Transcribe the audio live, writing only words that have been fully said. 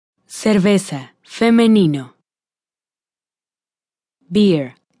Cerveza, femenino.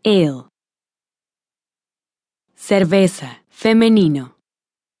 Beer, ale. Cerveza, femenino.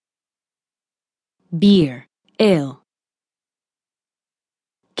 Beer, ale.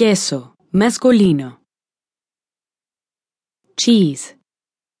 Queso, masculino. Cheese.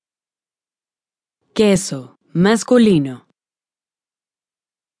 Queso, masculino.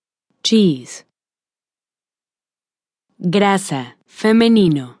 Cheese. Grasa,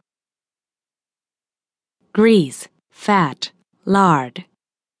 femenino. Grease, fat, lard.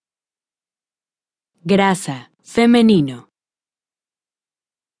 Grasa, femenino.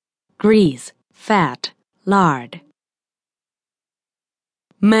 Grease, fat, lard.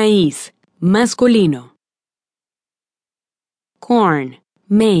 Maíz, masculino. Corn,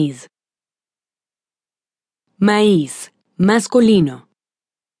 maize. Maíz, masculino.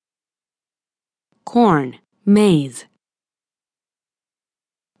 Corn, maize.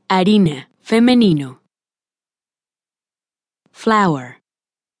 Harina, femenino. Flour.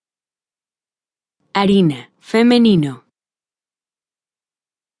 Harina, femenino.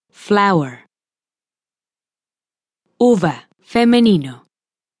 Flour. Uva, femenino.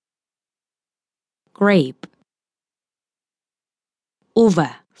 Grape.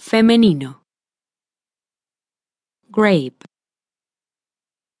 Uva, femenino. Grape.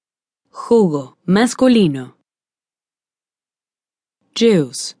 Jugo, masculino.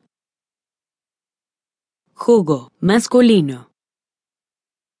 Juice. Jugo, masculino.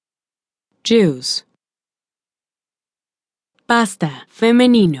 Juice. Pasta,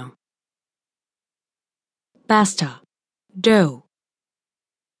 femenino. Pasta. Dough.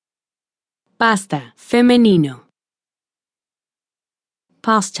 Pasta, femenino.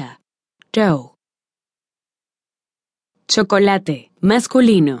 Pasta. Dough. Chocolate,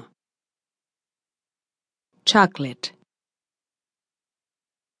 masculino. Chocolate.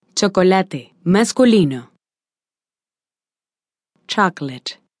 Chocolate, masculino.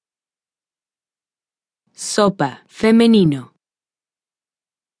 Chocolate. Sopa, femenino.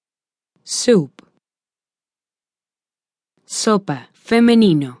 Soup. Sopa,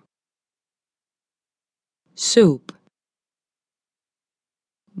 femenino. Soup.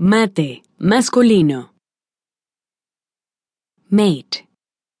 Mate, masculino. Mate.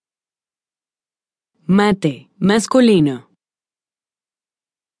 Mate, masculino.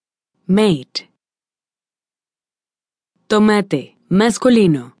 Mate. Tomate,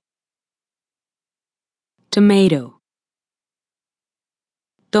 masculino. Tomato.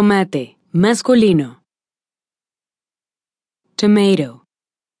 Tomate, masculino. Tomato.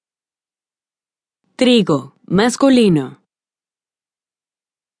 Trigo, masculino.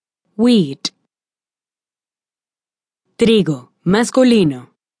 Wheat. Trigo,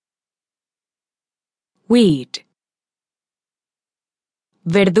 masculino. Wheat.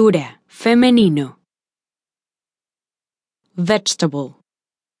 Verdura, femenino. Vegetable.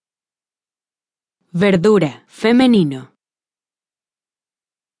 Verdura, femenino.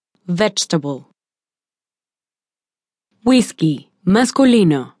 Vegetable. Whisky,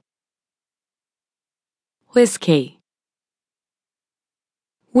 masculino. Whiskey.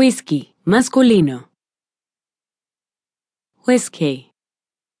 Whisky, masculino. Whiskey.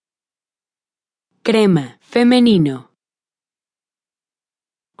 Crema, femenino.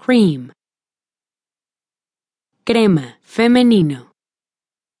 Cream. Crema, femenino.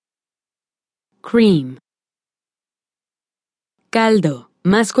 Cream. Caldo,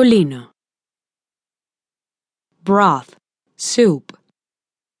 masculino. Broth, soup.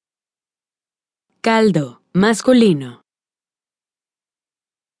 Caldo, masculino.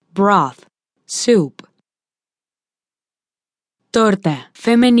 Broth, soup. Torta,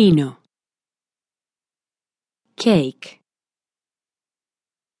 femenino. Cake.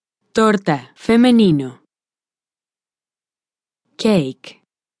 Torta, femenino. Cake.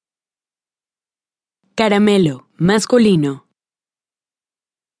 Caramelo, masculino.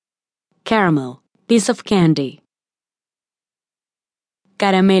 Caramel, piece of candy.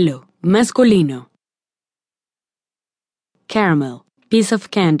 Caramelo, masculino. Caramel, piece of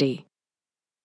candy.